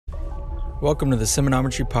Welcome to the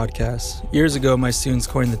Seminometry Podcast. Years ago, my students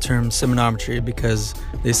coined the term seminometry because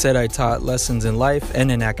they said I taught lessons in life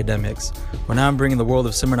and in academics. Well, now I'm bringing the world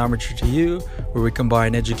of seminometry to you, where we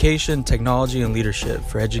combine education, technology, and leadership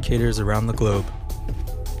for educators around the globe.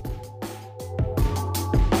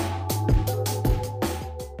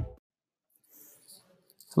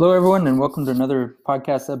 Hello, everyone, and welcome to another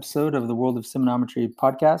podcast episode of the World of Seminometry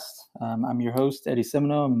podcast. I'm your host, Eddie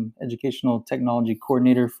Semino. I'm Educational Technology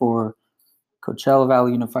Coordinator for Coachella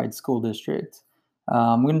Valley Unified School District.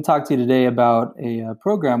 I'm going to talk to you today about a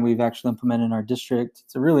program we've actually implemented in our district.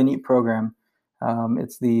 It's a really neat program.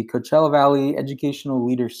 It's the Coachella Valley Educational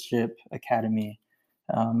Leadership Academy.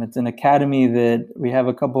 It's an academy that we have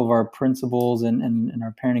a couple of our principals and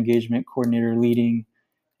our parent engagement coordinator leading,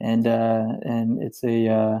 and it's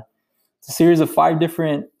a series of 5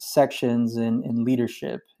 different sections in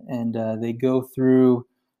leadership, and they go through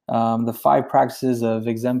the 5 practices of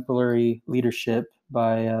exemplary leadership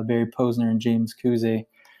by Barry Posner and James Kouzes.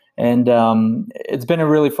 And it's been a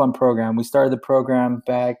really fun program. We started the program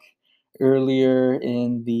back earlier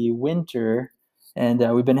in the winter, and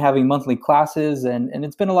we've been having monthly classes, and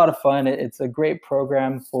it's been a lot of fun. It's a great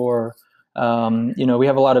program for, we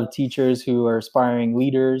have a lot of teachers who are aspiring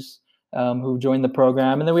leaders who've joined the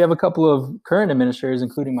program. And then we have a couple of current administrators,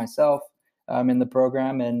 including myself, in the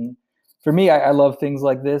program. And for me, I love things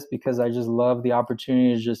like this because I just love the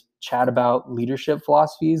opportunity to just chat about leadership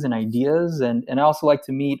philosophies and ideas. And I also like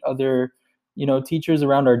to meet other, teachers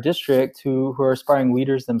around our district who are aspiring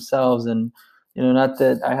leaders themselves. And, not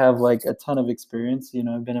that I have like a ton of experience,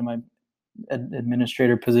 I've been in my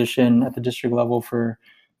administrator position at the district level for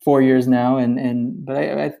 4 years now. But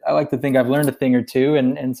I like to think I've learned a thing or two.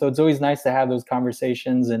 And so it's always nice to have those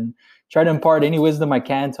conversations and try to impart any wisdom I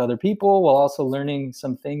can to other people while also learning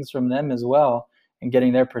some things from them as well and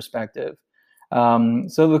getting their perspective.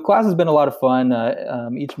 So the class has been a lot of fun.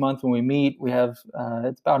 Each month when we meet, we have,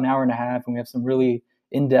 it's about an hour and a half, and we have some really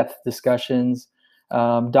in-depth discussions.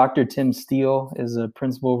 Dr. Tim Steele is a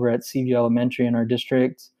principal over at Seaview Elementary in our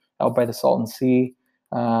district, out by the Salton Sea.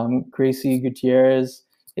 Gracie Gutierrez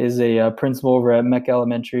is a principal over at Mecca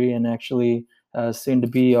Elementary and actually soon to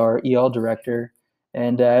be our EL director.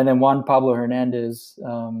 And then Juan Pablo Hernandez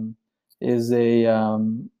is a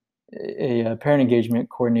parent engagement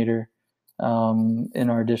coordinator in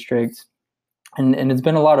our district. And it's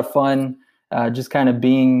been a lot of fun just kind of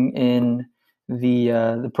being in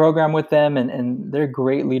the program with them. And they're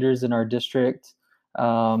great leaders in our district.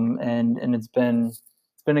 And it's been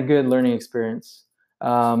a good learning experience.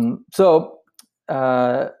 So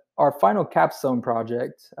our final capstone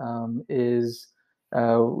project is we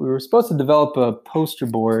were supposed to develop a poster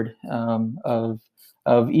board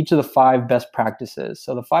of each of the 5 best practices.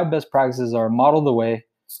 So the 5 best practices are model the way.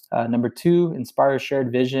 Number 2, inspire a shared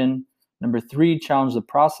vision. Number 3, challenge the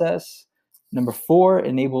process. Number 4,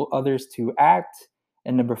 enable others to act.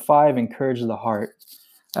 And number 5, encourage the heart.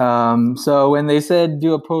 So when they said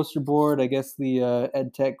do a poster board, I guess the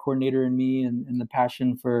ed tech coordinator in me and the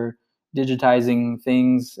passion for digitizing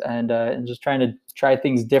things and just trying to try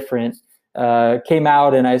things different came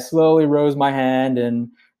out, and I slowly rose my hand, and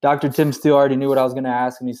Dr. Tim Steele already knew what I was going to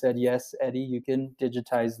ask, and he said, yes, Eddie, you can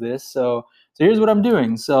digitize this. So here's what I'm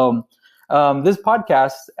doing. So this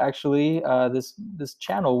podcast, actually, this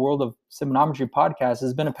channel, World of Seminometry Podcast,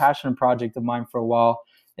 has been a passion project of mine for a while.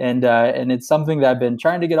 And it's something that I've been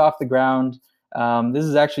trying to get off the ground. This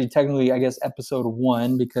is actually technically, I guess, episode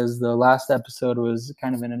 1, because the last episode was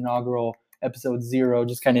kind of an inaugural episode 0,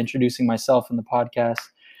 just kind of introducing myself in the podcast.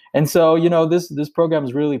 And so, this program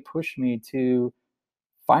has really pushed me to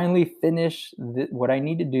finally finish what I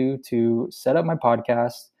need to do to set up my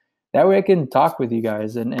podcast. That way I can talk with you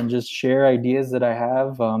guys and just share ideas that I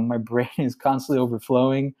have. My brain is constantly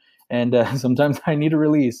overflowing. And sometimes I need a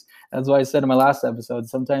release. That's why I said in my last episode,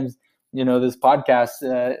 sometimes, this podcast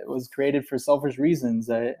was created for selfish reasons.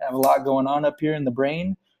 I have a lot going on up here in the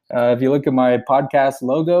brain. If you look at my podcast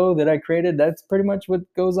logo that I created, that's pretty much what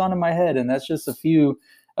goes on in my head. And that's just a few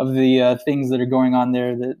of the things that are going on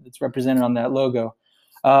there that's represented on that logo.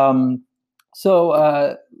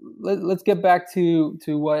 So let's get back to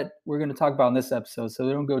what we're going to talk about in this episode, so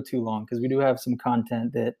we don't go too long, because we do have some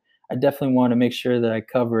content that I definitely want to make sure that I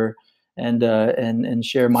cover and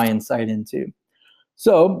share my insight into.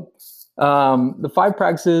 So the 5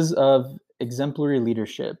 practices of exemplary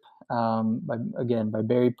leadership, by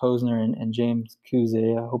Barry Posner and James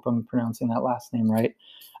Kouzes. I hope I'm pronouncing that last name right.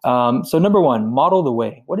 So number 1, model the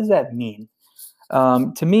way. What does that mean?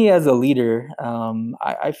 To me as a leader,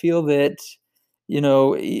 I feel that,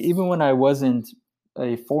 even when I wasn't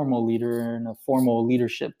a formal leader in a formal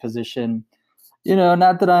leadership position,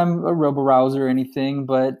 not that I'm a rebel rouser or anything,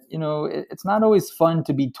 but it's not always fun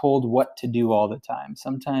to be told what to do all the time.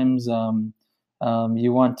 Sometimes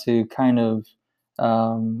you want to kind of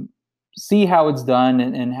um, see how it's done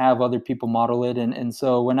and have other people model it. And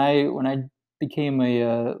so when I became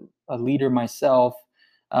a leader myself,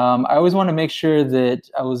 I always want to make sure that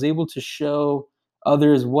I was able to show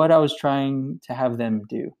others what I was trying to have them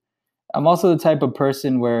do. I'm also the type of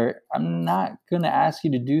person where I'm not going to ask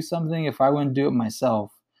you to do something if I wouldn't do it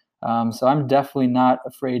myself. So I'm definitely not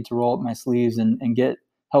afraid to roll up my sleeves and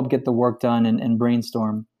help get the work done and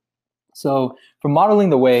brainstorm. So for modeling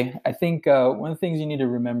the way, I think one of the things you need to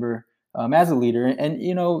remember as a leader, and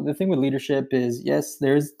the thing with leadership is, yes,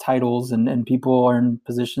 there's titles and people are in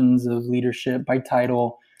positions of leadership by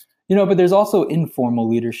title, but there's also informal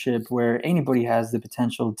leadership where anybody has the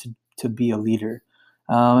potential to be a leader.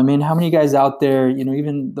 I mean, how many guys out there,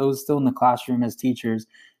 even those still in the classroom as teachers,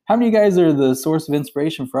 how many guys are the source of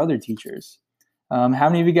inspiration for other teachers? How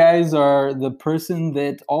many of you guys are the person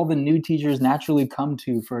that all the new teachers naturally come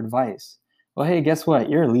to for advice? Well, hey, guess what?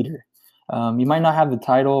 You're a leader. You might not have the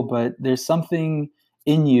title, but there's something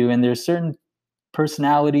in you, and there's certain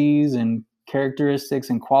personalities and characteristics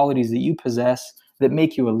and qualities that you possess that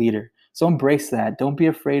make you a leader. So embrace that. Don't be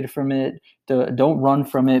afraid from it. Don't run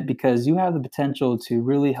from it, because you have the potential to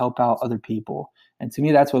really help out other people. And to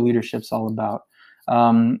me, that's what leadership's all about.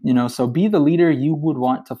 So be the leader you would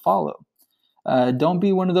want to follow. Don't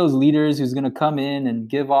be one of those leaders who's going to come in and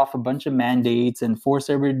give off a bunch of mandates and force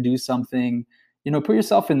everybody to do something. Put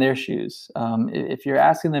yourself in their shoes. If you're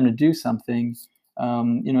asking them to do something,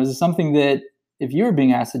 is it something that if you were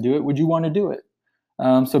being asked to do it, would you want to do it?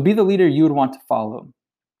 So be the leader you would want to follow.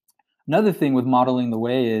 Another thing with modeling the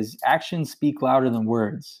way is actions speak louder than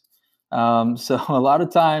words. So a lot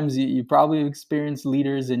of times you probably experienced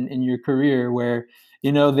leaders in your career where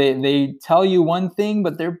they tell you one thing,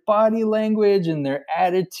 but their body language and their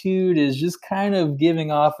attitude is just kind of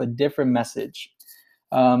giving off a different message.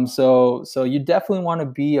 So you definitely want to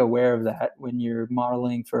be aware of that when you're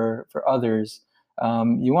modeling for others.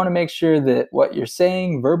 You want to make sure that what you're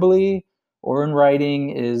saying verbally or in writing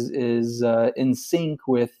is in sync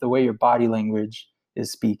with the way your body language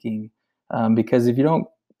is speaking. Because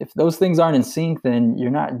if those things aren't in sync, then you're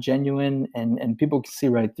not genuine, and people can see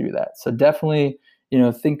right through that. So definitely,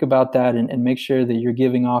 think about that and make sure that you're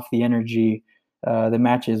giving off the energy that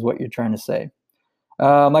matches what you're trying to say.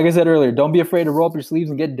 Like I said earlier, don't be afraid to roll up your sleeves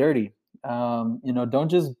and get dirty. Don't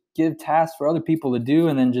just give tasks for other people to do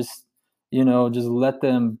and then just let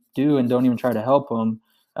them do and don't even try to help them.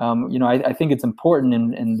 I think it's important,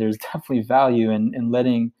 and there's definitely value in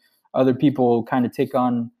letting other people kind of take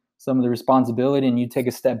on some of the responsibility, and you take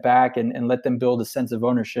a step back and let them build a sense of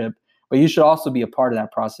ownership. But you should also be a part of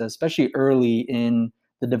that process, especially early in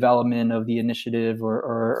the development of the initiative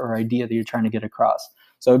or idea that you're trying to get across.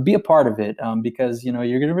 So be a part of it, because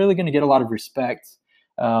you're really going to get a lot of respect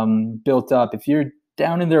built up. If you're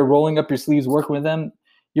down in there rolling up your sleeves, working with them,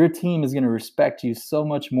 your team is going to respect you so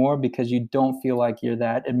much more because you don't feel like you're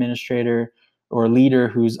that administrator or leader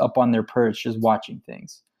who's up on their perch just watching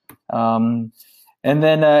things. And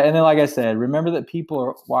then, like I said, remember that people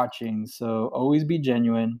are watching. So always be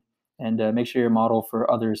genuine and make sure you're a model for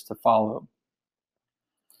others to follow.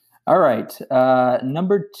 All right.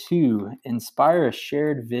 Number 2, inspire a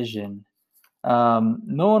shared vision. No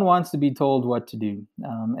one wants to be told what to do.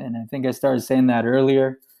 And I think I started saying that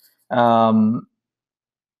earlier.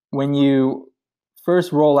 When you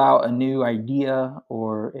first roll out a new idea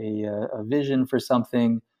or a vision for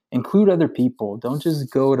something, include other people. Don't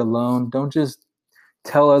just go it alone. Don't just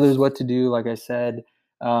tell others what to do. Like I said,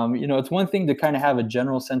 it's one thing to kind of have a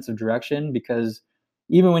general sense of direction, because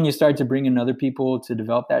even when you start to bring in other people to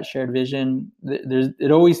develop that shared vision,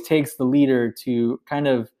 it always takes the leader to kind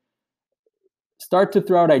of start to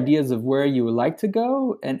throw out ideas of where you would like to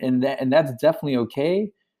go, and that's definitely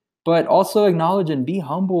okay. But also acknowledge and be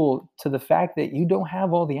humble to the fact that you don't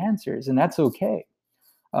have all the answers, and that's okay.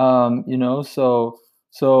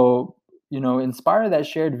 So inspire that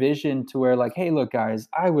shared vision to where, like, hey, look, guys,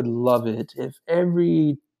 I would love it if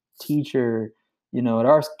every teacher, at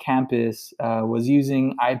our campus was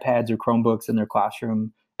using iPads or Chromebooks in their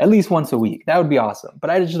classroom at least once a week. That would be awesome.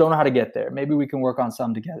 But I just don't know how to get there. Maybe we can work on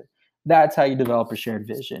some together. That's how you develop a shared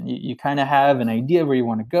vision. You kind of have an idea where you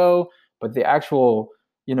want to go, but the actual,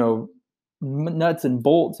 nuts and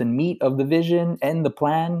bolts and meat of the vision and the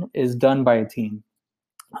plan is done by a team.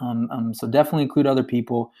 So definitely include other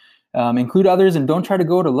people, include others, and don't try to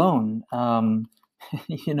go it alone. In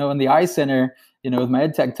the I Center, with my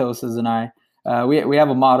EdTech Tosas and I, we have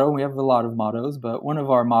a motto. We have a lot of mottos, but one of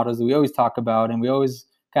our mottos that we always talk about and we always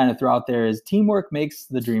kind of throw out there is teamwork makes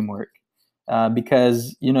the dream work.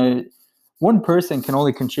 Because, one person can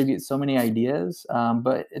only contribute so many ideas,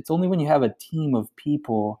 but it's only when you have a team of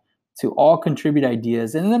people to all contribute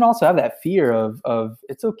ideas, and then also have that fear of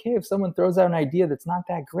it's okay if someone throws out an idea that's not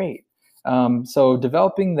that great. So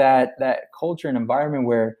developing that culture and environment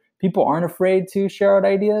where people aren't afraid to share out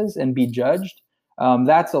ideas and be judged,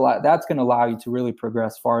 that's going to allow you to really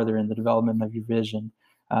progress farther in the development of your vision.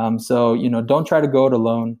 So don't try to go it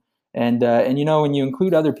alone. And when you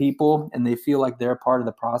include other people and they feel like they're a part of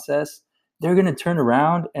the process, they're going to turn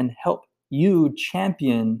around and help you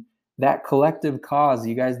champion that collective cause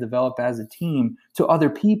you guys develop as a team to other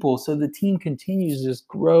people, so the team continues to just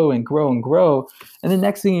grow and grow and grow. And the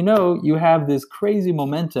next thing you know, you have this crazy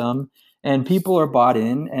momentum and people are bought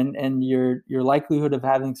in, and your likelihood of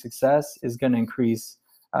having success is going to increase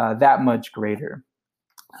that much greater.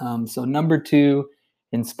 So number 2,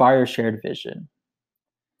 inspire shared vision.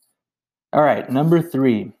 All right, number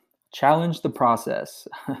 3, challenge the process.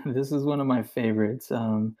 This is one of my favorites.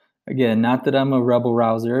 Again, not that I'm a rebel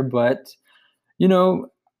rouser, but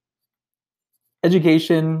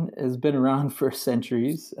education has been around for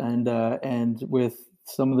centuries, and with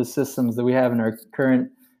some of the systems that we have in our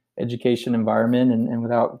current education environment, and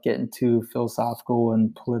without getting too philosophical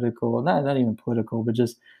and political, not even political, but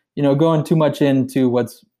just going too much into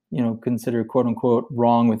what's considered quote unquote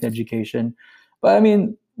wrong with education. But I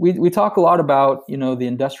mean, we talk a lot about the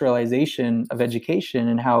industrialization of education,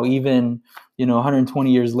 and how even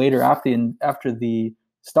 120 years later, after the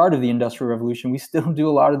start of the Industrial Revolution, we still do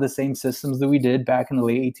a lot of the same systems that we did back in the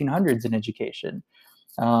late 1800s in education.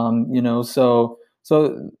 So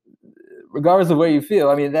regardless of what you feel,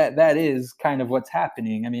 I mean, that is kind of what's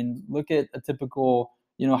happening. I mean, look at a typical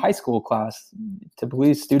high school class.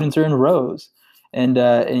 Typically, students are in rows, and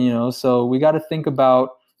so we got to think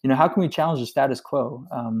about how can we challenge the status quo?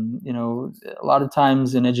 A lot of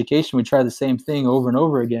times in education, we try the same thing over and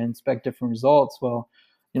over again, expect different results. Well,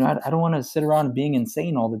 I don't want to sit around being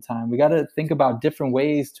insane all the time. We got to think about different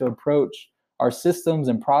ways to approach our systems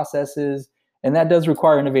and processes. And that does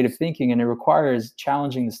require innovative thinking, and it requires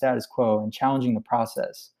challenging the status quo and challenging the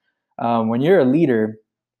process. When you're a leader,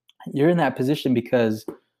 you're in that position because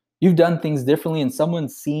you've done things differently and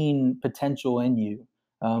someone's seen potential in you.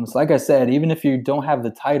 So like I said, even if you don't have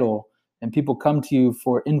the title and people come to you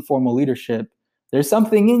for informal leadership, there's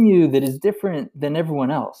something in you that is different than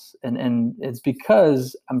everyone else. And it's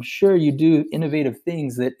because I'm sure you do innovative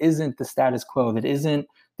things that isn't the status quo, that isn't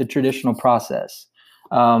the traditional process.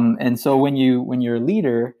 And so when you're a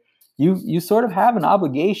leader, you sort of have an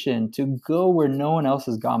obligation to go where no one else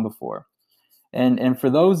has gone before. And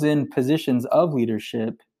for those in positions of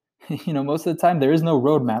leadership, most of the time there is no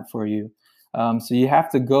roadmap for you. So you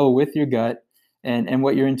have to go with your gut and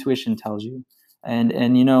what your intuition tells you. And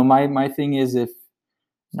my thing is, if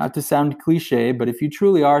not to sound cliche, but if you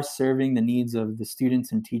truly are serving the needs of the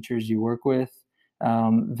students and teachers you work with,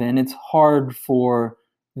 then it's hard for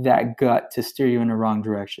that gut to steer you in the wrong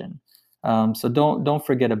direction. So don't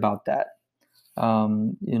forget about that.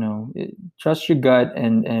 Trust your gut,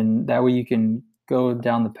 and that way you can go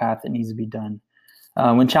down the path that needs to be done.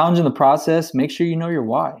 When challenging the process, make sure you know your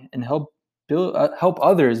why and help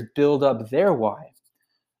others build up their why.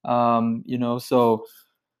 So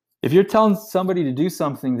if you're telling somebody to do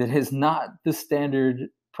something that is not the standard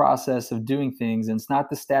process of doing things, and it's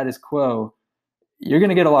not the status quo, you're going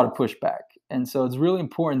to get a lot of pushback. And so it's really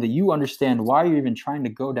important that you understand why you're even trying to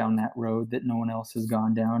go down that road that no one else has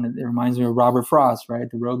gone down. It reminds me of Robert Frost, right?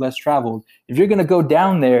 The road less traveled. If you're going to go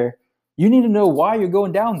down there, you need to know why you're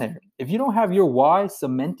going down there. If you don't have your why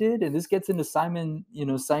cemented, and this gets into Simon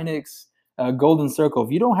Sinek's golden circle,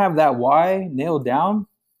 if you don't have that why nailed down,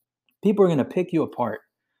 people are going to pick you apart.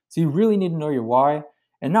 So you really need to know your why.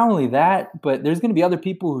 And not only that, but there's going to be other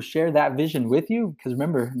people who share that vision with you. Because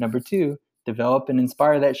remember, number 2, develop and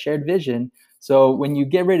inspire that shared vision. So when you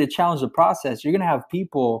get ready to challenge the process, you're going to have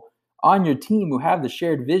people on your team who have the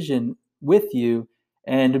shared vision with you.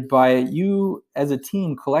 And by you as a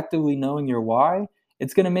team collectively knowing your why,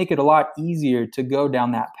 it's going to make it a lot easier to go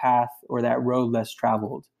down that path or that road less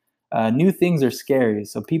traveled. New things are scary,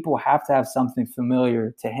 so people have to have something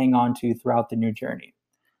familiar to hang on to throughout the new journey.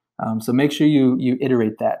 So make sure you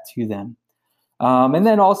iterate that to them. And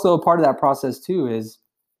then also part of that process too is,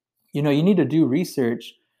 you need to do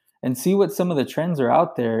research and see what some of the trends are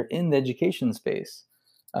out there in the education space.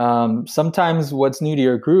 Sometimes what's new to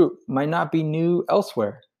your group might not be new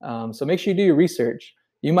elsewhere. So make sure you do your research.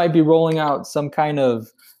 You might be rolling out some kind of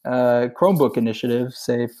Chromebook initiative,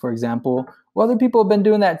 say, for example. Well, other people have been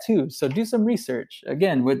doing that too. So do some research.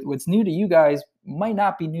 Again, what's new to you guys might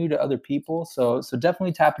not be new to other people. So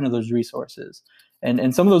definitely tap into those resources.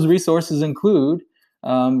 And some of those resources include,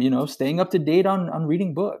 staying up to date on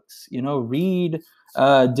reading books. Read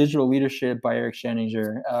Digital Leadership by Eric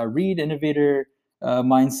Sheninger. Read Innovator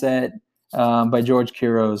Mindset by George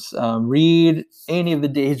Kiros. Read any of the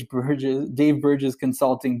Dave Burgess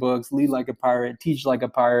consulting books. Lead Like a Pirate, Teach Like a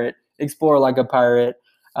Pirate, Explore Like a Pirate.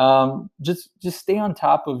 Just stay on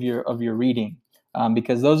top of your reading,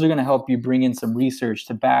 because those are going to help you bring in some research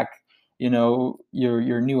to back your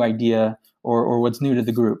new idea or what's new to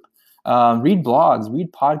the group. Read blogs,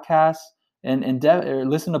 read podcasts, or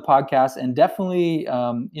listen to podcasts, and definitely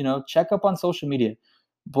check up on social media.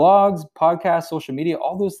 Blogs, podcasts, social media,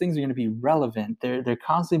 all those things are going to be relevant. They're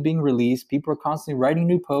constantly being released. People are constantly writing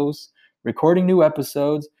new posts, recording new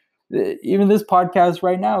episodes. Even this podcast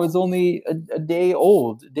right now is only a day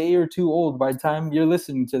or two old by the time you're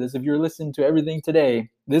listening to this. If you're listening to everything today,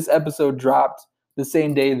 this episode dropped the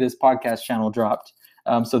same day this podcast channel dropped.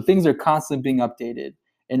 So things are constantly being updated.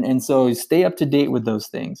 And so stay up to date with those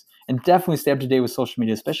things, and definitely stay up to date with social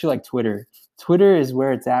media, especially like Twitter. Twitter is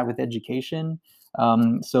where it's at with education.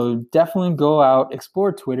 So definitely go out,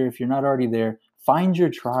 explore Twitter if you're not already there. Find your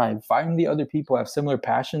tribe, find the other people who have similar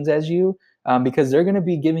passions as you, because they're going to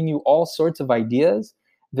be giving you all sorts of ideas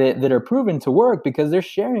that are proven to work because they're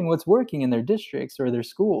sharing what's working in their districts or their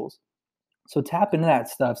schools. So tap into that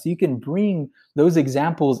stuff so you can bring those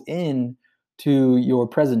examples in to your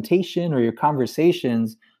presentation or your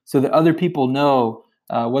conversations so that other people know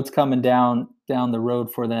what's coming down the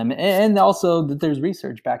road for them. And also that there's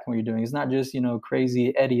research back in what you're doing. It's not just,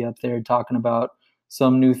 crazy Eddie up there talking about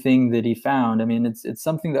some new thing that he found. I mean, it's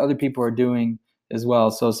something that other people are doing as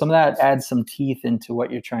well. So some of that adds some teeth into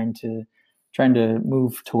what you're trying to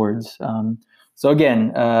move towards. So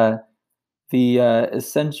again,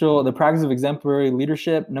 the practice of exemplary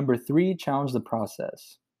leadership. Number 3, challenge the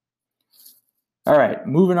process. All right,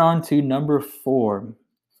 moving on to number 4,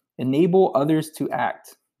 enable others to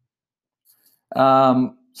act.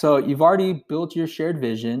 So you've already built your shared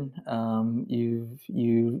vision. You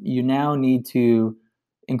now need to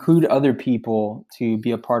include other people to be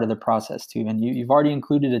a part of the process too. And you've already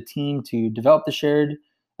included a team to develop the shared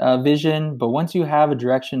vision. But once you have a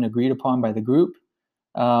direction agreed upon by the group,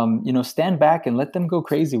 stand back and let them go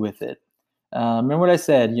crazy with it. Remember what I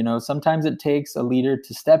said, sometimes it takes a leader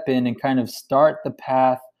to step in and kind of start the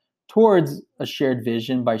path towards a shared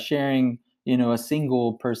vision by sharing, a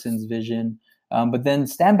single person's vision. But then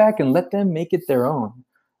stand back and let them make it their own.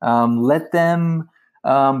 Let them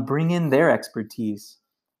bring in their expertise.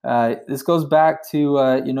 This goes back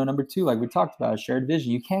to, number 2, like we talked about, shared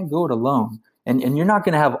vision. You can't go it alone. And you're not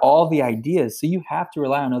going to have all the ideas, so you have to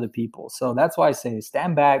rely on other people. So that's why I say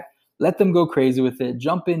stand back, let them go crazy with it,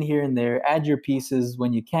 jump in here and there, add your pieces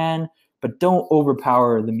when you can, but don't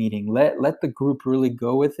overpower the meeting. Let the group really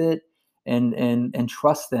go with it and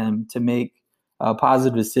trust them to make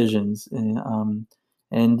positive decisions. And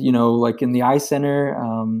like in the I Center,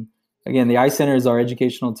 again, the I Center is our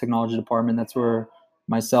educational technology department. That's where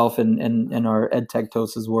myself and our ed tech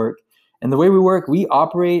TOSAs work. And the way we work, we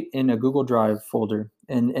operate in a Google Drive folder,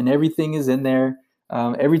 and everything is in there.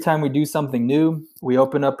 Every time we do something new, we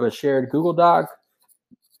open up a shared Google Doc,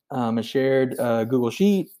 a shared Google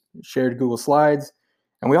Sheet, shared Google Slides,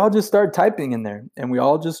 and we all just start typing in there. And we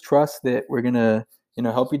all just trust that we're gonna,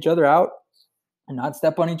 help each other out and not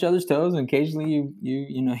step on each other's toes. And occasionally,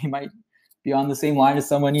 you might be on the same line as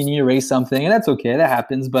someone, you need to erase something, and that's okay, that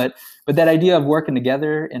happens. But that idea of working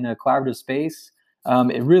together in a collaborative space,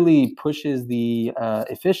 it really pushes the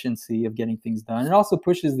efficiency of getting things done. It also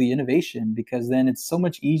pushes the innovation, because then it's so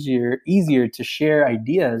much easier to share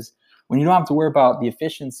ideas when you don't have to worry about the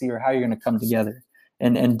efficiency or how you're going to come together.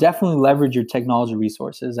 And definitely leverage your technology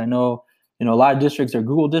resources. I know, a lot of districts are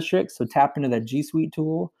Google districts, so tap into that G Suite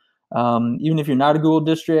tool. Even if you're not a Google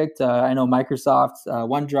district, I know Microsoft's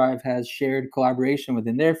OneDrive has shared collaboration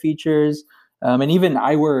within their features. And even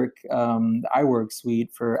iWork, the iWork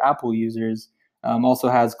suite for Apple users, also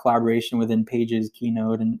has collaboration within Pages,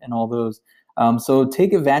 Keynote, and all those. So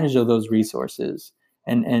take advantage of those resources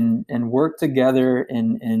and work together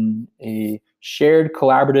in a shared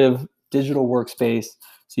collaborative digital workspace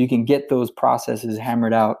so you can get those processes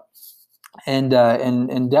hammered out. And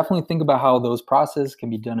definitely think about how those processes can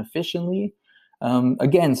be done efficiently.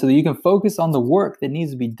 Again, so that you can focus on the work that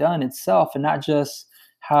needs to be done itself and not just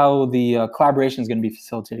how the collaboration is going to be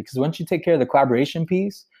facilitated. Because once you take care of the collaboration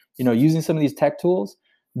piece, using some of these tech tools,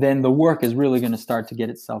 then the work is really going to start to get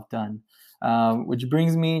itself done. Which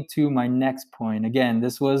brings me to my next point. Again,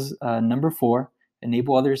 this was number 4,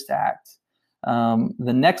 enable others to act.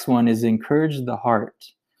 The next one is encourage the heart.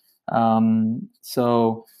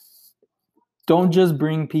 So don't just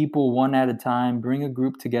bring people one at a time, bring a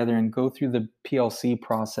group together and go through the PLC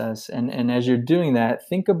process. And as you're doing that,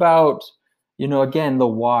 think about, again, the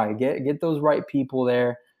why. Get those right people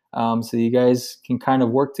there, so you guys can kind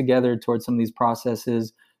of work together towards some of these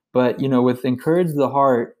processes. But, with encourage the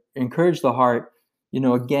heart,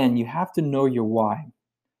 again, you have to know your why.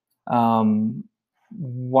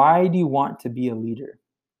 Why do you want to be a leader?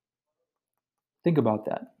 Think about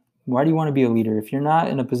that. Why do you want to be a leader? If you're not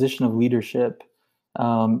in a position of leadership,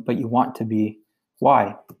 but you want to be,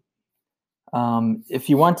 why? If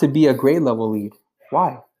you want to be a grade level lead,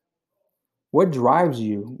 why? What drives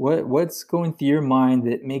you? What's going through your mind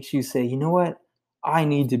that makes you say, you know what? I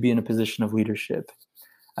need to be in a position of leadership.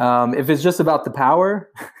 If it's just about the power,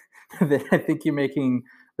 then I think you're making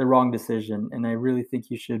the wrong decision. And I really think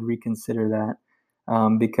you should reconsider that,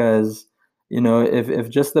 because, if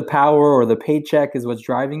just the power or the paycheck is what's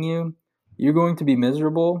driving you, you're going to be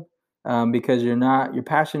miserable, because your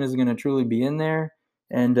passion isn't going to truly be in there.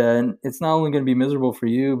 And it's not only going to be miserable for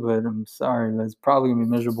you, but I'm sorry, but it's probably going to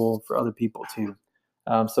be miserable for other people too.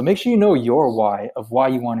 So make sure you know your why of why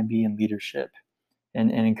you want to be in leadership,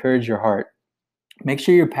 and encourage your heart. Make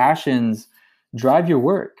sure your passions drive your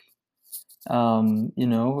work.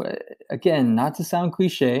 Again, not to sound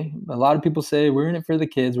cliche, a lot of people say we're in it for the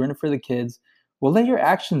kids. Well, let your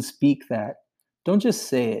actions speak that. Don't just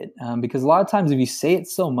say it, because a lot of times if you say it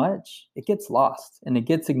so much, it gets lost and it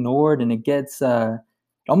gets ignored, and it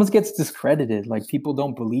almost gets discredited. Like people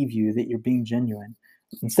don't believe you that you're being genuine.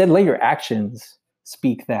 Instead, let your actions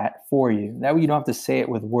speak that for you. That way you don't have to say it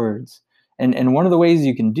with words. And one of the ways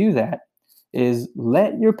you can do that is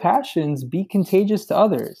let your passions be contagious to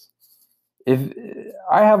others. If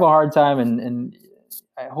I have a hard time, and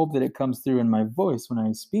I hope that it comes through in my voice when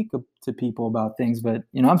I speak to people about things, but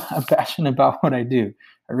I'm passionate about what I do.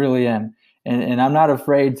 I really am. And I'm not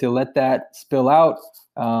afraid to let that spill out.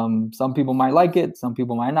 Some people might like it, some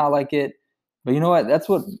people might not like it, but you know what? That's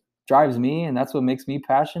what drives me, and that's what makes me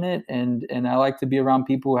passionate. And I like to be around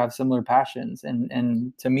people who have similar passions.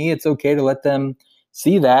 And to me, it's okay to let them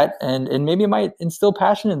see that, and maybe it might instill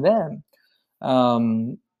passion in them.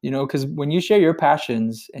 Because when you share your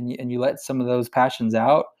passions and you let some of those passions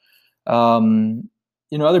out,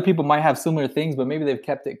 other people might have similar things, but maybe they've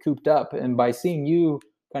kept it cooped up. And by seeing you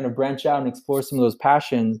kind of branch out and explore some of those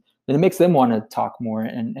passions, then it makes them want to talk more.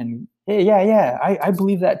 And hey, yeah, I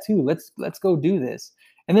believe that too. Let's go do this.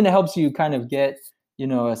 And then it helps you kind of get,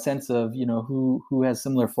 a sense of, who has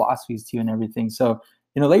similar philosophies to you and everything. So,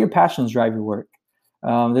 let your passions drive your work.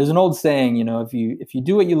 There's an old saying, if you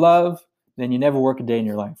do what you love, then you never work a day in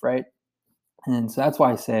your life, right? And so that's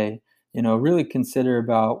why I say, really consider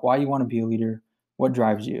about why you want to be a leader, what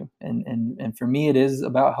drives you. And for me, it is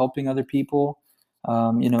about helping other people.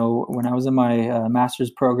 When I was in my master's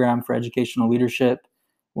program for educational leadership,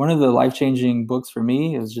 one of the life-changing books for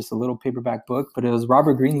me, it was just a little paperback book, but it was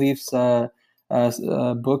Robert Greenleaf's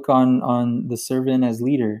book on the servant as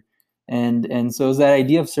leader. And so it was that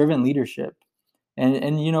idea of servant leadership.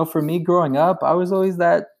 And for me growing up, I was always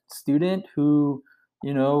that student who,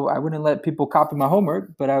 I wouldn't let people copy my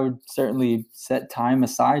homework, but I would certainly set time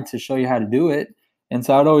aside to show you how to do it. And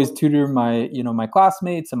so I'd always tutor my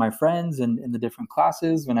classmates and my friends in the different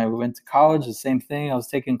classes. When I went to college, the same thing. I was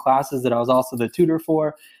taking classes that I was also the tutor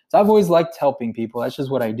for. So I've always liked helping people. That's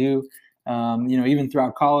just what I do. Even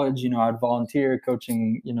throughout college, I'd volunteer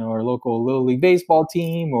coaching, our local Little League baseball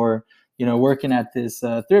team, or, working at this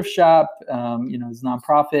thrift shop, this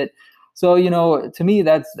nonprofit. So, to me,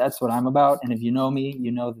 that's what I'm about. And if you know me,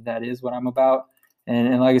 you know that is what I'm about.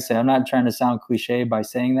 And like I said, I'm not trying to sound cliche by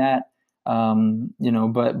saying that,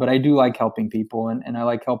 but I do like helping people, and I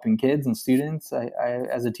like helping kids and students. I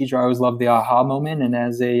as a teacher, I always love the aha moment. And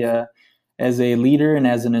as a leader and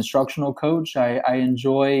as an instructional coach, I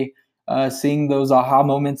enjoy seeing those aha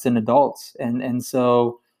moments in adults. And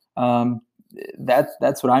so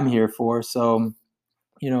that's what I'm here for. So,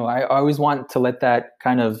 I always want to let that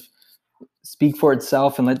kind of speak for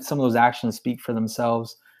itself and let some of those actions speak for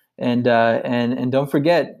themselves. And don't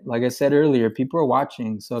forget, like I said earlier, people are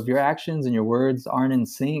watching. So if your actions and your words aren't in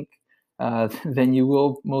sync, then you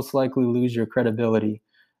will most likely lose your credibility.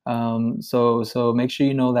 So make sure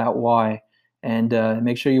you know that why, and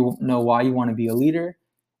make sure you know why you want to be a leader,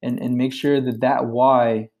 and make sure that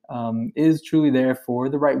why is truly there for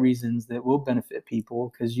the right reasons that will benefit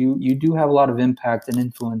people, because you do have a lot of impact and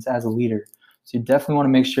influence as a leader. So you definitely want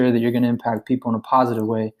to make sure that you're going to impact people in a positive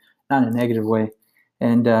way, not in a negative way.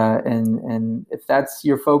 And if that's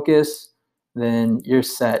your focus, then you're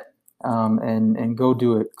set. And go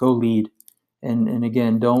do it. Go lead. And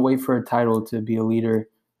again, don't wait for a title to be a leader.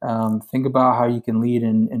 think about how you can lead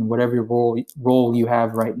in whatever role you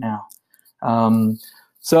have right now.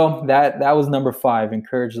 So that was number 5,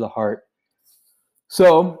 encourage the heart.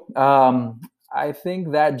 So I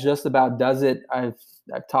think that just about does it. I've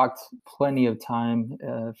talked plenty of time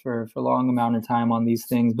for a long amount of time on these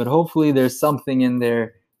things, but hopefully there's something in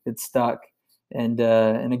there that stuck. And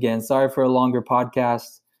again, sorry for a longer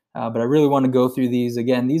podcast, but I really want to go through these.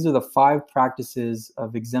 Again, these are the 5 practices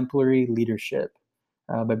of exemplary leadership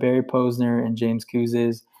by Barry Posner and James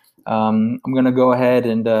Kouzes. I'm going to go ahead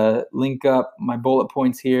and link up my bullet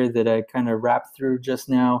points here that I kind of wrapped through just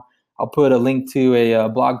now. I'll put a link to a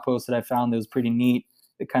blog post that I found that was pretty neat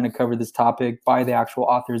that kind of covered this topic by the actual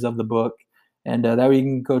authors of the book. And that way you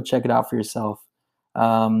can go check it out for yourself.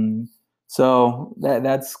 So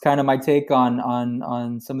that's kind of my take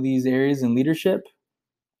on some of these areas in leadership.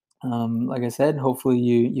 Like I said, hopefully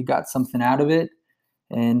you got something out of it.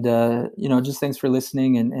 And, just thanks for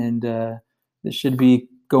listening. And this should be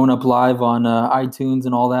going up live on iTunes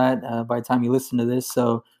and all that by the time you listen to this.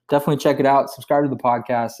 So definitely check it out, subscribe to the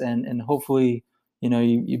podcast, and hopefully,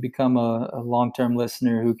 you become a long-term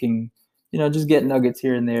listener who can, just get nuggets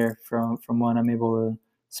here and there from what I'm able to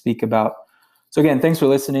speak about. So again, thanks for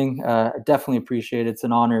listening. I definitely appreciate it. It's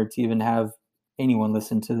an honor to even have anyone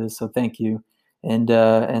listen to this. So thank you. And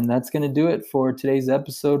that's going to do it for today's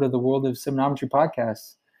episode of the World of Seminometry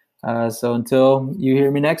podcast. So until you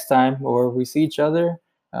hear me next time or we see each other,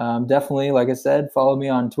 definitely, like I said, follow me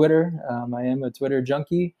on Twitter. I am a Twitter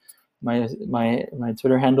junkie. My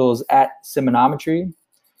Twitter handle is @Seminometry.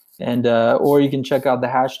 And or you can check out the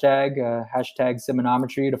hashtag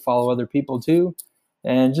Seminometry to follow other people too.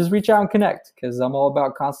 And just reach out and connect, because I'm all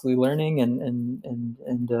about constantly learning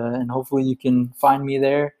and hopefully you can find me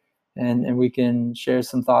there and we can share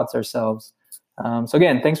some thoughts ourselves. So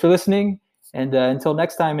again, thanks for listening, and until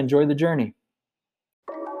next time, enjoy the journey.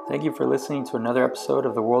 Thank you for listening to another episode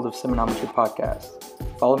of the World of Seminometry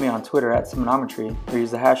podcast. Follow me on Twitter @Seminometry, or use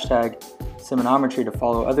the hashtag Seminometry to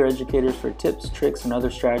follow other educators for tips, tricks, and other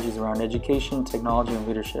strategies around education, technology, and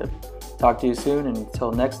leadership. Talk to you soon, and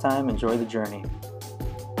until next time, enjoy the journey.